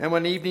And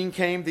when evening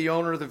came, the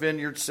owner of the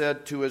vineyard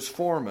said to his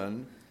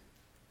foreman,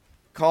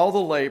 call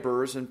the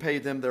laborers and pay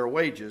them their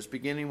wages,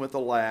 beginning with the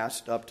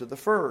last up to the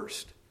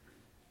first.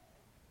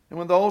 And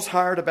when those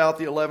hired about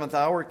the 11th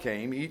hour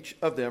came, each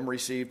of them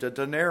received a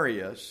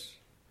denarius.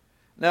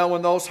 Now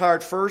when those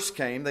hired first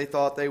came, they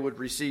thought they would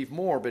receive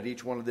more, but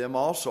each one of them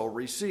also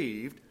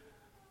received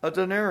a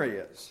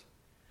denarius.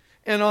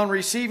 And on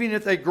receiving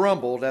it, they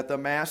grumbled at the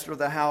master of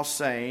the house,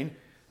 saying,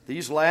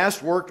 these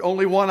last worked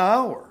only 1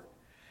 hour,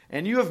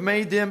 and you have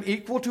made them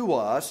equal to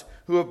us,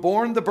 who have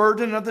borne the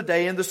burden of the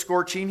day in the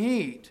scorching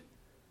heat.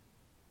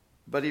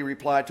 But he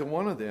replied to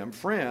one of them,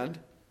 friend,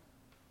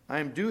 I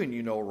am doing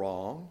you no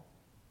wrong.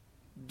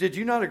 Did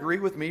you not agree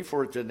with me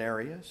for a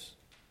denarius?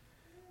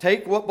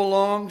 Take what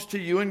belongs to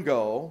you and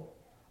go.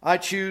 I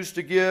choose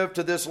to give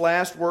to this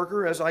last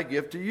worker as I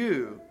give to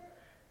you.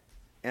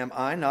 Am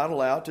I not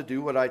allowed to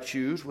do what I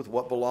choose with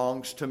what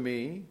belongs to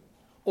me?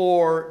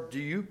 Or do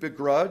you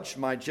begrudge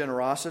my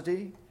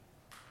generosity?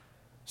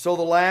 So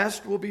the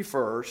last will be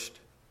first,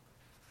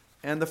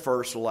 and the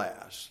first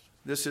last.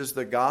 This is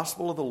the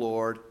gospel of the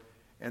Lord,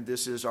 and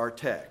this is our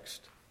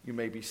text. You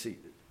may be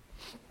seated.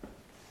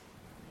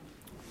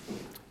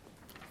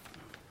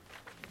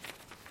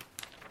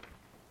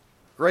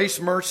 Grace,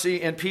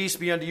 mercy, and peace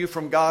be unto you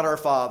from God our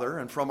Father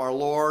and from our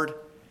Lord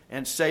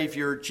and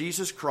Savior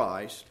Jesus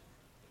Christ.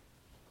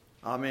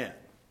 Amen.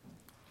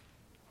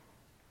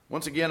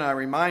 Once again, I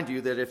remind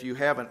you that if you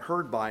haven't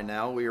heard by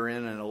now, we are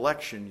in an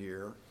election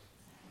year.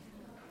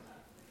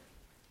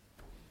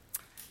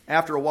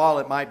 After a while,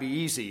 it might be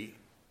easy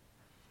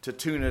to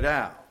tune it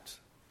out.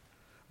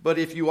 But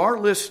if you are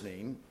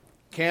listening,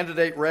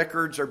 candidate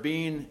records are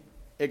being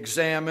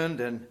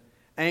examined and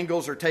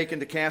angles are taken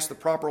to cast the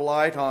proper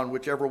light on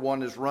whichever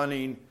one is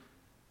running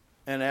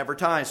an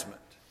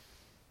advertisement.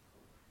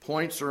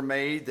 Points are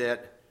made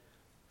that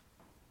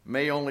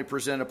may only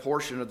present a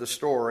portion of the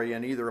story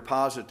in either a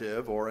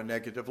positive or a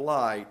negative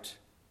light.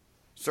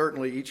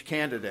 Certainly each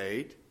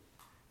candidate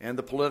and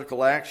the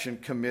political action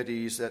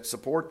committees that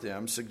support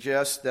them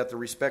suggest that the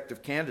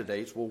respective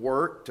candidates will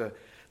work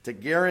to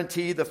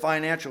guarantee the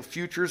financial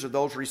futures of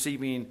those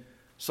receiving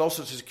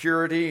Social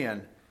Security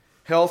and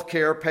health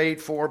care paid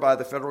for by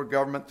the federal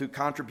government through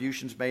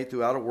contributions made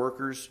throughout a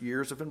worker's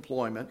years of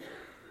employment,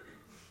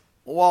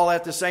 while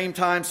at the same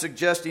time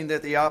suggesting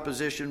that the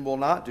opposition will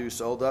not do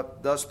so,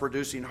 thus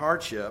producing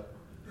hardship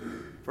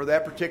for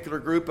that particular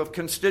group of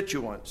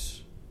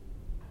constituents.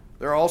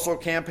 There are also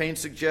campaign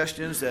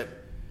suggestions that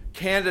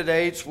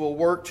candidates will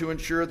work to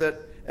ensure that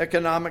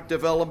economic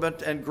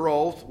development and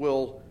growth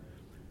will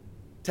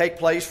take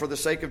place for the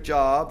sake of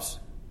jobs,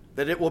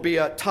 that it will be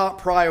a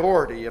top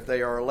priority if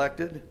they are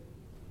elected.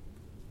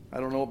 I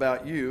don't know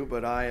about you,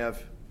 but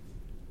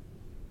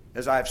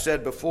as I've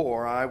said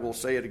before, I will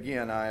say it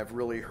again, I have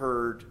really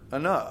heard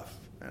enough,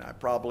 and I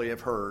probably have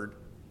heard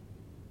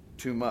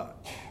too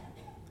much.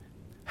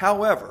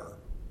 However,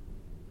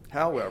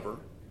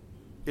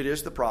 it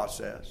is the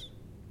process,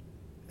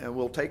 and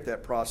we'll take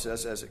that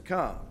process as it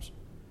comes.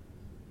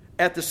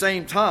 At the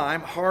same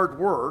time, hard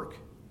work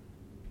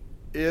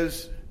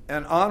is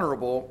an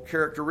honorable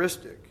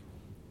characteristic,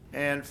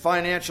 and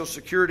financial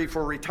security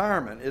for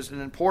retirement is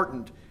an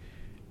important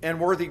and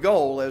worthy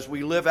goal as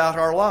we live out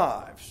our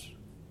lives.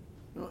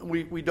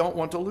 We don't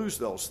want to lose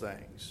those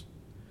things.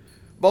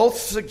 Both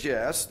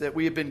suggest that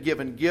we have been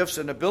given gifts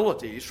and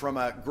abilities from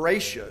a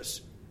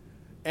gracious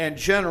and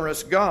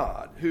generous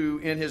God who,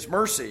 in his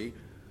mercy,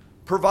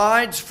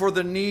 provides for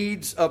the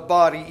needs of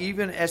body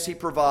even as he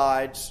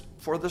provides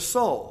for the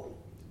soul.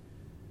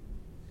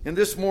 In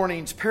this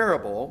morning's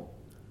parable,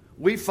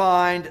 we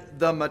find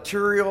the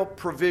material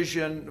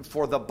provision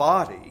for the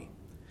body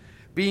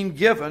being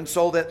given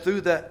so that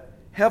through the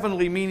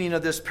heavenly meaning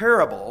of this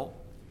parable,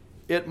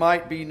 it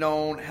might be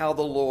known how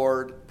the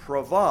Lord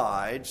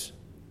provides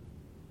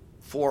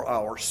for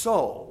our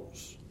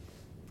souls.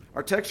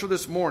 Our text for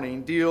this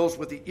morning deals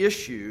with the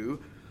issue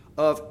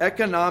of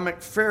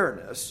economic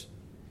fairness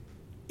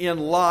in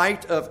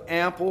light of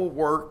ample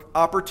work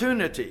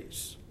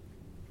opportunities.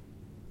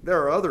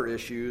 There are other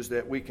issues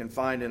that we can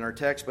find in our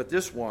text, but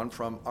this one,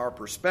 from our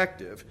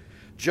perspective,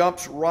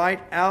 jumps right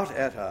out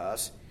at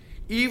us,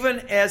 even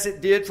as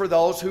it did for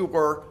those who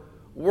were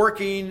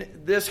working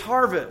this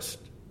harvest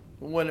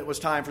when it was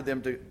time for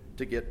them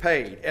to get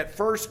paid. At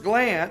first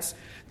glance,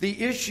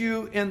 the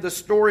issue in the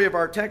story of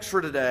our text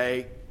for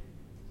today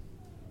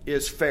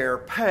is fair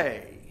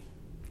pay.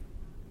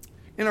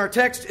 In our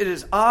text, it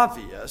is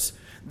obvious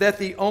that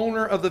the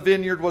owner of the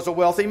vineyard was a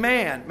wealthy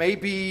man.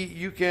 Maybe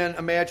you can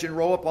imagine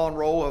row upon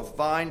row of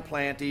vine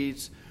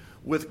plantings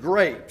with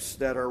grapes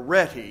that are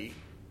ready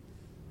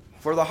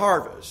for the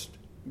harvest.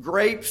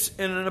 Grapes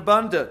in an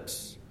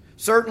abundance.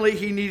 Certainly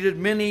he needed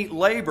many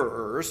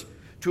laborers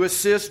to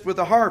assist with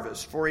the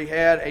harvest, for he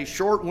had a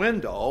short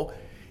window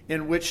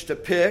in which to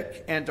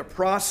pick and to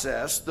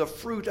process the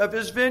fruit of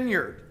his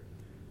vineyard.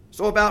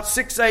 So about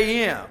 6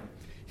 a.m.,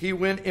 he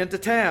went into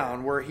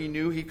town where he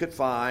knew he could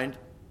find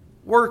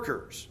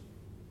workers.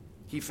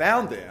 He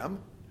found them,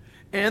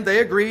 and they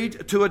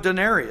agreed to a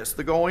denarius,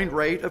 the going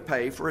rate of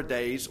pay for a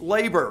day's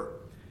labor.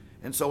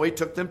 And so he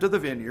took them to the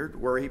vineyard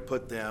where he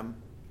put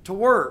them to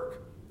work.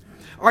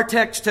 Our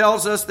text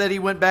tells us that he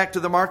went back to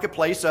the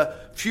marketplace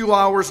a few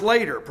hours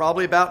later,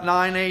 probably about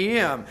 9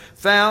 a.m.,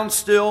 found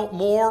still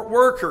more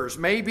workers,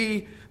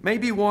 maybe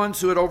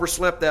ones who had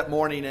overslept that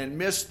morning and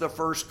missed the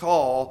first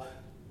call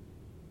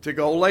to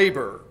go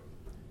labor.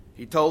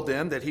 He told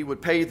them that he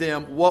would pay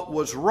them what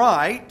was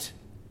right,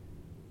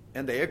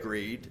 and they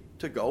agreed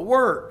to go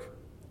work.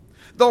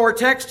 Though our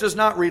text does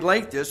not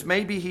relate this,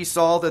 maybe he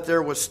saw that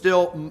there was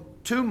still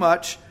too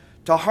much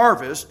to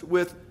harvest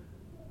with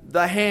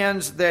the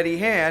hands that he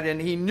had,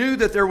 and he knew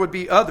that there would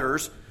be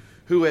others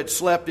who had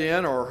slept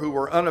in or who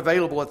were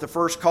unavailable at the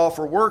first call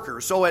for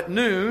workers. So at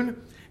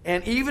noon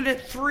and even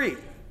at 3,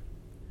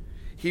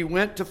 he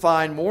went to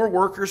find more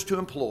workers to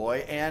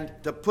employ and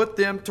to put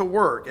them to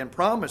work, and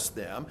promised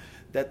them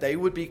that they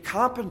would be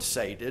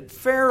compensated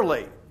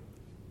fairly.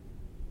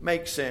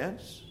 Makes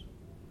sense?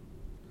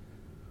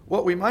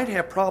 What we might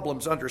have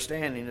problems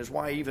understanding is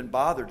why he even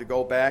bothered to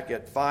go back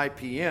at 5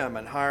 p.m.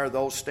 and hire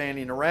those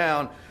standing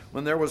around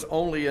when there was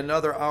only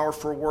another hour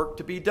for work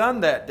to be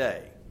done that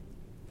day.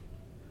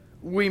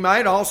 We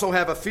might also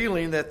have a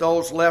feeling that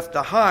those left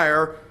to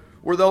hire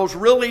were those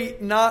really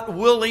not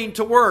willing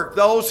to work,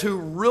 those who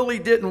really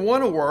didn't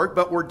want to work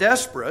but were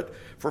desperate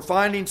for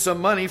finding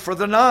some money for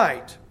the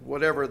night,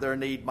 whatever their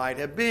need might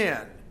have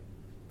been.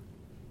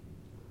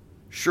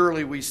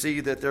 Surely we see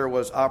that there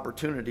was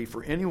opportunity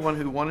for anyone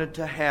who wanted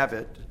to have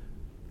it,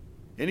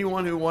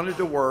 anyone who wanted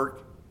to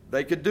work,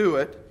 they could do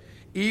it,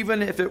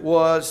 even if it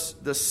was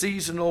the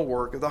seasonal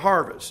work of the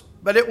harvest.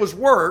 But it was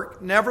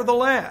work,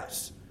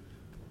 nevertheless.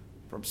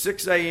 From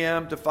 6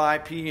 a.m. to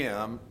 5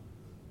 p.m.,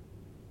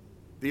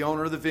 the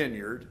owner of the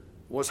vineyard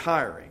was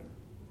hiring.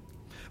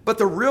 But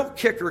the real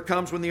kicker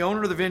comes when the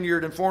owner of the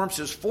vineyard informs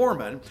his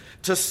foreman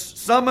to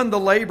summon the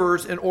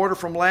laborers in order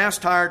from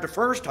last hired to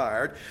first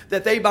hired,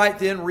 that they might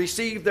then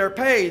receive their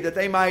pay, that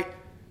they might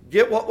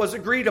get what was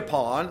agreed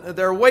upon,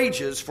 their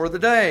wages for the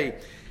day.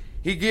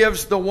 He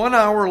gives the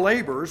 1-hour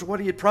laborers what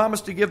he had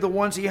promised to give the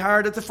ones he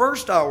hired at the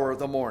first hour of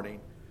the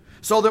morning,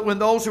 so that when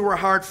those who were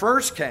hired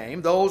first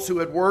came, those who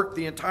had worked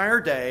the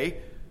entire day,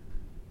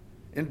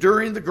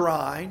 enduring the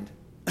grind,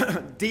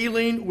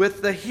 dealing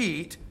with the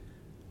heat,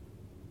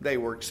 they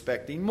were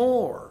expecting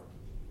more.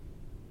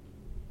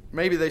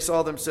 Maybe they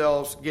saw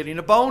themselves getting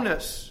a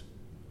bonus.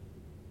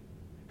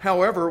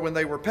 However, when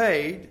they were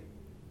paid,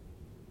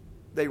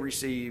 they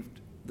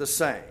received the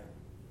same.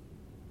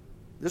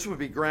 This would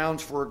be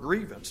grounds for a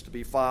grievance to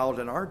be filed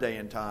in our day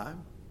and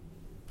time.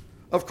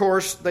 Of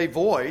course, they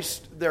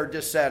voiced their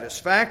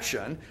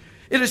dissatisfaction.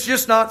 It is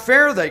just not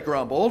fair, they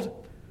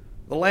grumbled.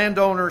 The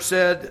landowner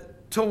said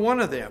to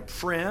one of them,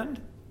 "Friend,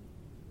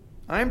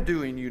 I am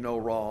doing you no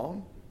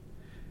wrong.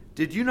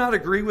 Did you not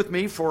agree with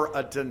me for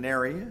a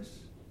denarius?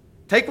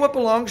 Take what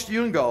belongs to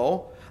you and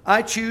go.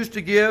 I choose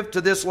to give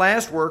to this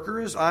last worker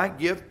as I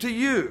give to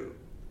you.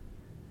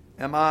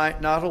 Am I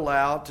not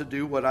allowed to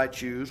do what I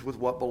choose with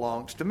what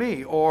belongs to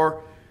me?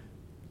 Or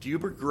do you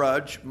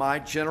begrudge my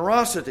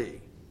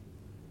generosity?"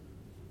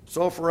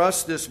 So for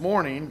us this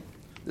morning,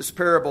 this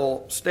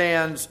parable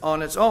stands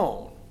on its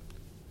own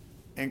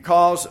and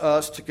calls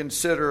us to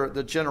consider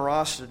the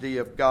generosity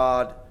of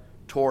God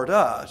toward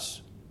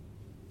us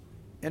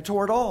and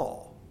toward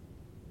all.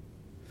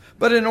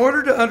 But in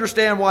order to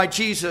understand why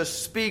Jesus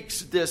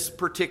speaks this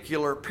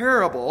particular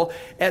parable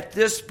at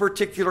this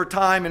particular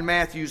time in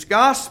Matthew's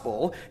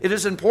gospel, it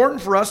is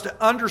important for us to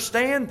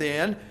understand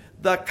then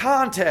the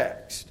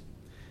context.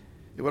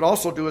 It would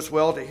also do us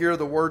well to hear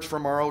the words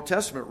from our Old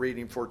Testament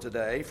reading for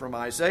today, from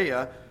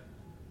Isaiah.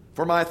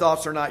 "For my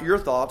thoughts are not your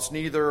thoughts,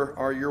 neither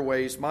are your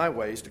ways my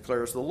ways,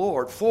 declares the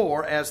Lord.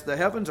 For as the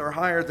heavens are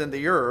higher than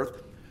the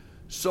earth,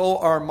 so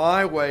are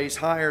my ways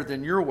higher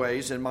than your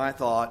ways, and my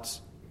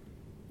thoughts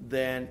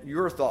than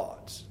your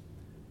thoughts."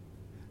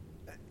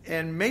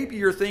 And maybe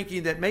you're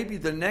thinking that maybe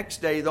the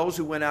next day those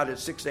who went out at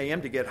 6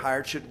 a.m. to get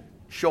hired should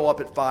show up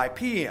at 5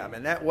 p.m.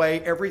 and that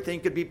way everything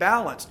could be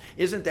balanced.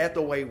 Isn't that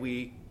the way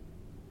we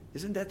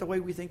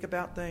think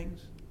about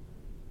things?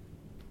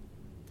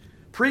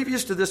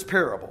 Previous to this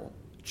parable,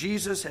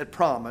 Jesus had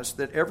promised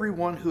that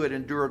everyone who had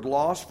endured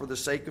loss for the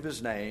sake of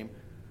his name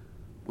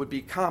would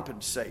be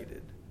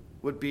compensated,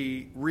 would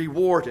be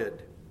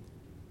rewarded.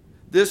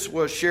 This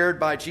was shared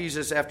by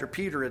Jesus after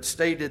Peter had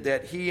stated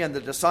that he and the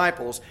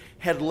disciples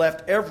had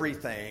left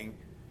everything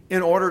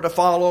in order to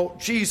follow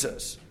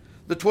Jesus.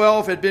 The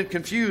 12 had been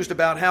confused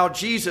about how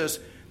Jesus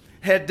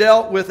had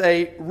dealt with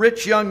a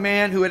rich young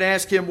man who had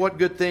asked him, "What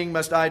good thing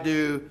must I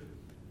do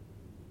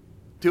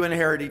to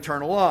inherit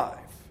eternal life?"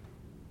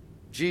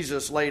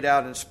 Jesus laid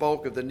out and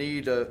spoke of the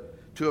need to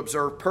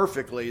observe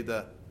perfectly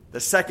the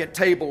second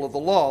table of the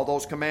law,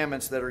 those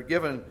commandments that are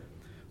given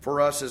for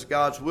us as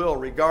God's will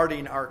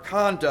regarding our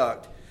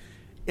conduct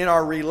in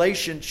our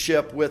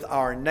relationship with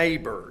our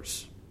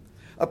neighbors.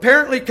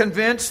 Apparently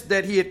convinced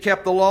that he had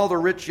kept the law, the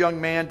rich young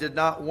man did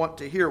not want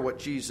to hear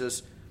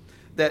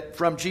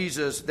from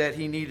Jesus that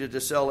he needed to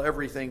sell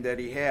everything that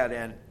he had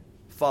and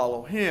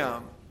follow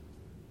him.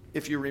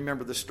 If you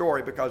remember the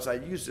story, because I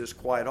use this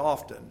quite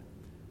often,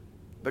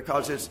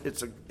 because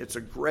it's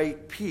a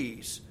great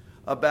piece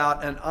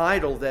about an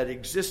idol that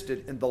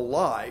existed in the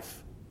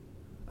life,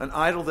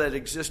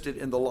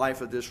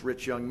 of this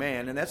rich young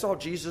man. And that's all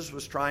Jesus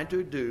was trying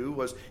to do,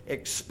 was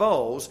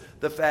expose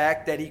the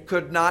fact that he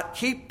could not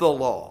keep the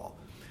law.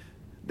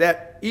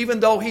 That even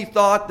though he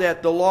thought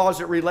that the laws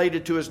that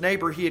related to his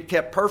neighbor he had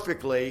kept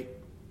perfectly,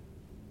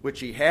 which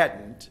he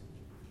hadn't,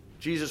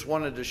 Jesus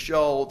wanted to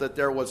show that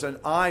there was an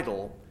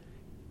idol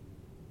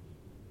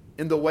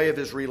in the way of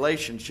his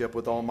relationship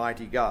with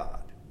Almighty God.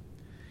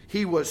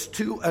 He was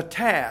too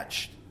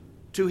attached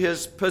to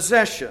his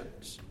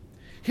possessions.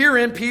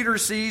 Herein, Peter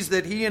sees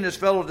that he and his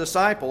fellow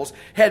disciples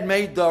had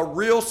made the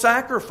real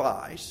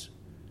sacrifice,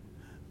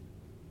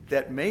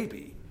 that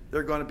maybe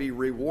they're going to be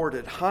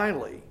rewarded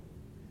highly.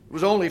 It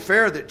was only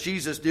fair that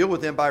Jesus deal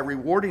with them by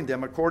rewarding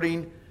them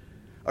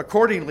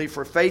accordingly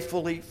for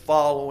faithfully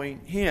following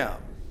him.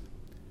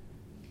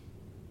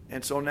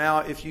 And so now,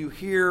 if you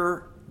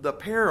hear the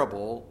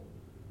parable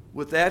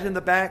with that in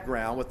the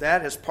background, with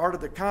that as part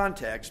of the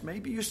context,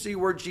 maybe you see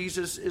where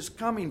Jesus is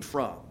coming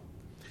from.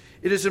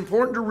 It is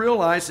important to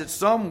realize that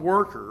some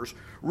workers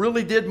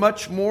really did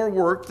much more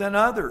work than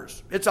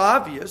others. It's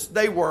obvious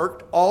they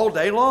worked all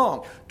day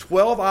long,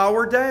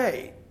 12-hour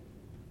day.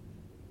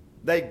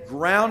 They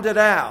ground it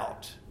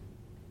out,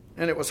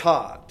 and it was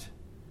hot.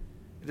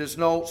 It is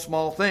no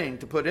small thing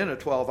to put in a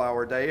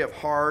 12-hour day of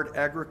hard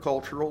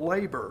agricultural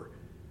labor.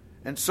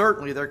 And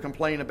certainly their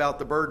complaint about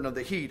the burden of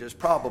the heat is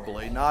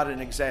probably not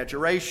an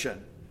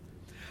exaggeration.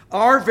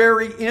 Our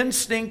very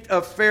instinct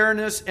of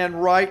fairness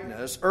and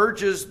rightness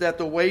urges that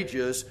the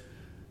wages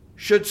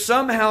should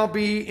somehow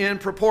be in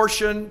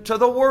proportion to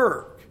the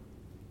work.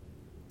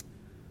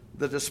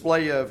 The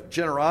display of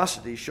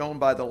generosity shown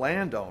by the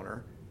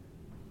landowner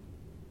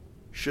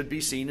should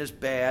be seen as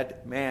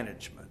bad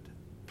management.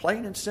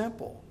 Plain and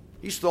simple.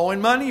 He's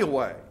throwing money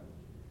away.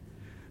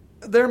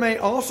 There may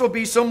also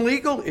be some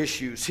legal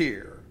issues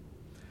here.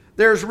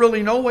 There's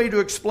really no way to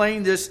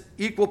explain this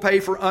equal pay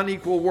for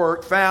unequal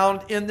work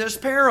found in this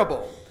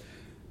parable.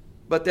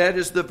 But that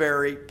is the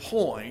very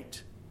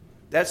point.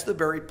 That's the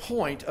very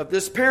point of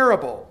this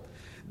parable.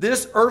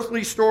 This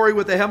earthly story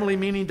with a heavenly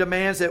meaning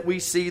demands that we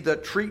see the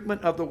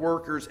treatment of the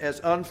workers as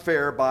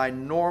unfair by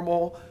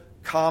normal,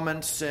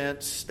 common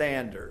sense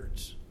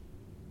standards.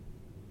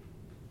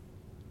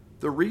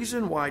 The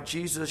reason why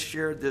Jesus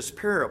shared this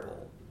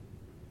parable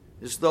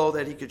is though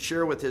that he could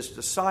share with his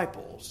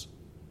disciples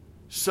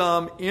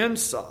some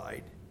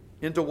insight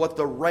into what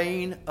the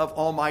reign of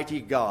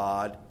Almighty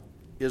God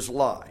is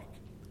like.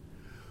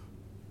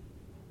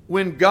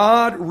 When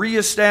God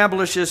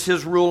reestablishes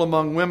his rule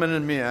among women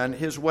and men,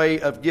 his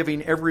way of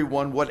giving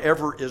everyone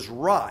whatever is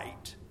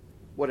right,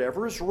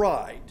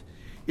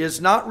 is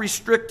not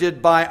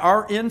restricted by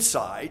our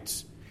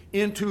insights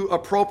into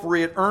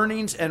appropriate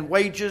earnings and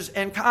wages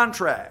and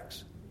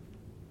contracts.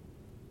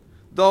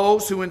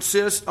 Those who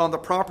insist on the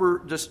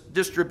proper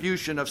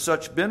distribution of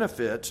such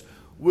benefits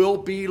will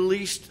be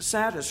least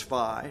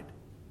satisfied.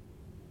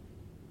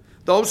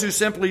 Those who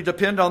simply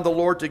depend on the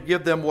Lord to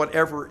give them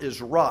whatever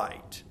is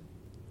right.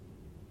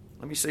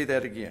 Let me say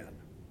that again.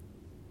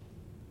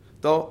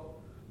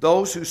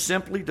 Those who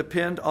simply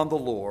depend on the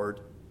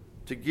Lord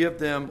to give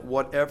them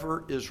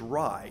whatever is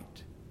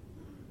right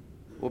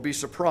will be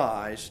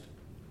surprised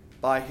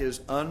by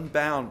his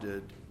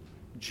unbounded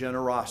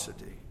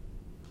generosity.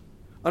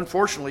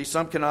 Unfortunately,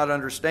 some cannot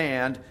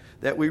understand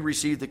that we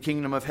receive the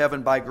kingdom of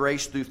heaven by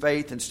grace through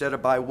faith instead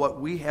of by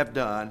what we have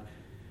done,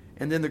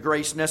 and then the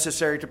grace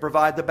necessary to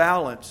provide the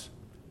balance.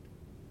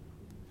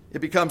 It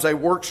becomes a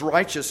works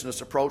righteousness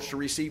approach to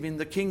receiving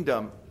the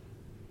kingdom,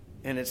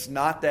 and it's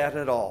not that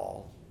at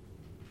all.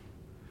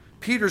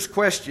 Peter's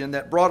question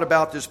that brought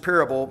about this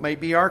parable may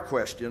be our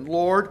question.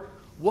 Lord,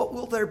 what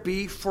will there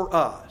be for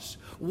us?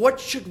 What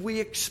should we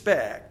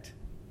expect?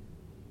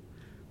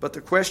 But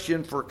the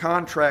question for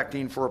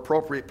contracting for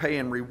appropriate pay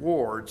and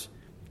rewards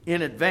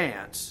in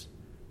advance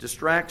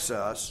distracts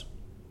us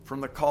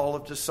from the call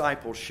of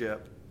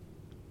discipleship.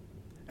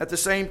 At the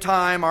same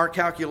time, our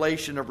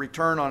calculation of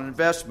return on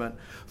investment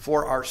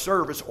for our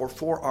service or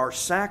for our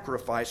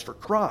sacrifice for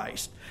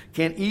Christ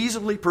can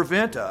easily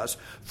prevent us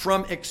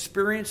from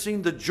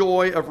experiencing the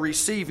joy of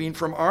receiving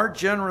from our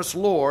generous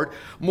Lord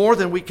more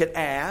than we could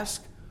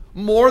ask,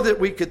 more than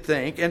we could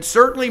think, and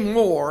certainly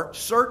more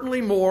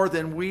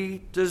than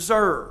we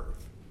deserve.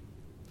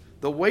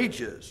 The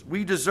wages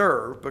we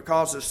deserve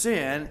because of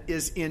sin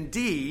is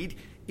indeed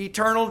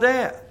eternal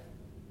death.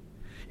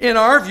 In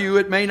our view,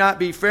 it may not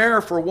be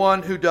fair for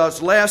one who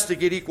does less to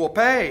get equal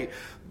pay,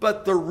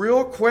 but the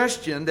real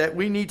question that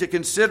we need to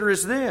consider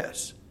is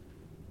this: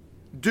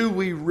 do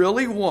we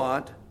really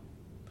want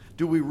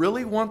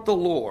the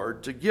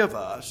Lord to give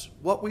us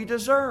what we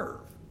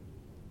deserve?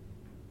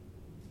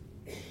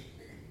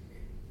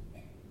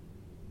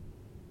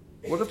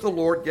 What if the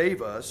Lord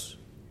gave us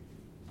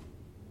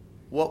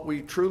what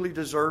we truly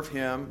deserve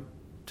him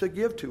to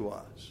give to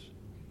us?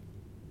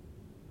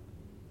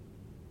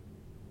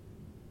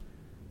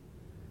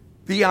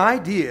 The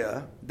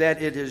idea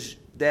that it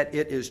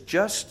is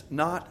just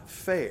not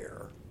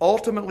fair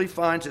ultimately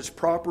finds its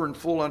proper and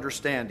full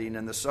understanding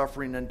in the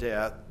suffering and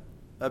death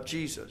of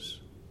Jesus.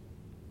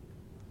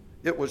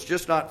 It was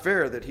just not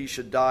fair that he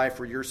should die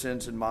for your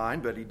sins and mine,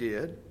 but he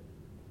did.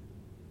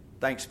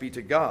 Thanks be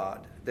to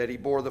God that he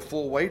bore the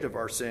full weight of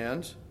our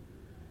sins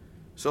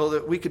so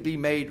that we could be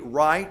made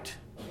right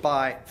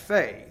by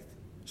faith,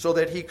 so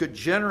that he could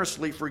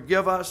generously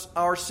forgive us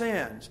our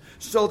sins,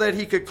 so that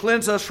he could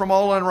cleanse us from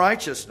all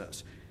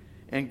unrighteousness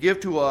and give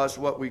to us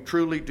what we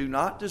truly do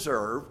not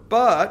deserve,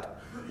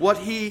 but what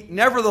he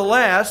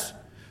nevertheless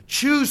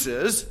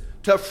chooses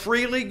to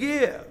freely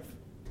give.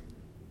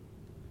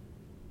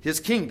 His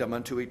kingdom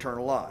unto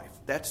eternal life.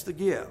 That's the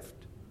gift.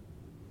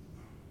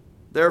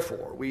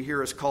 Therefore, we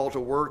hear his call to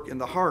work in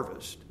the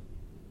harvest.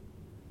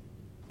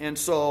 And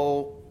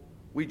so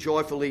we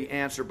joyfully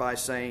answer by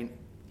saying,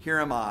 "Here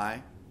am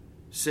I,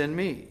 send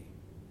me,"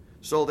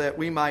 so that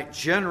we might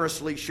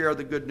generously share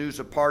the good news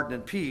of pardon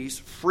and peace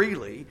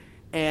freely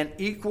and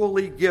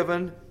equally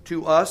given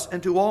to us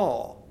and to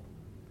all.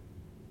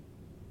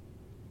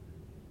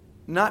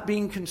 Not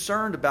being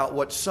concerned about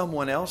what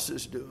someone else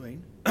is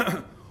doing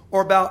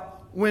or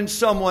about when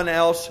someone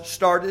else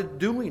started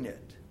doing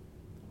it,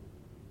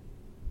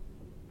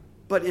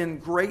 but in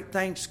great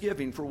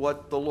thanksgiving for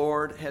what the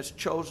Lord has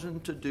chosen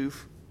to do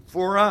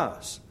for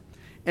us.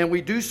 And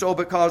we do so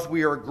because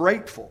we are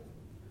grateful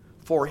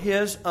for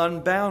his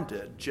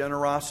unbounded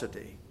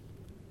generosity.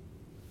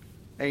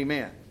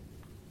 Amen.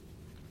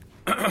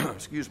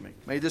 Excuse me.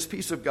 May this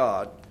peace of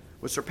God,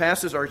 which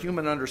surpasses our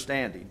human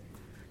understanding,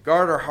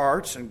 guard our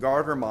hearts and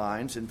guard our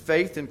minds in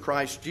faith in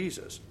Christ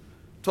Jesus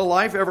to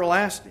life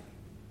everlasting.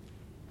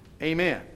 Amen.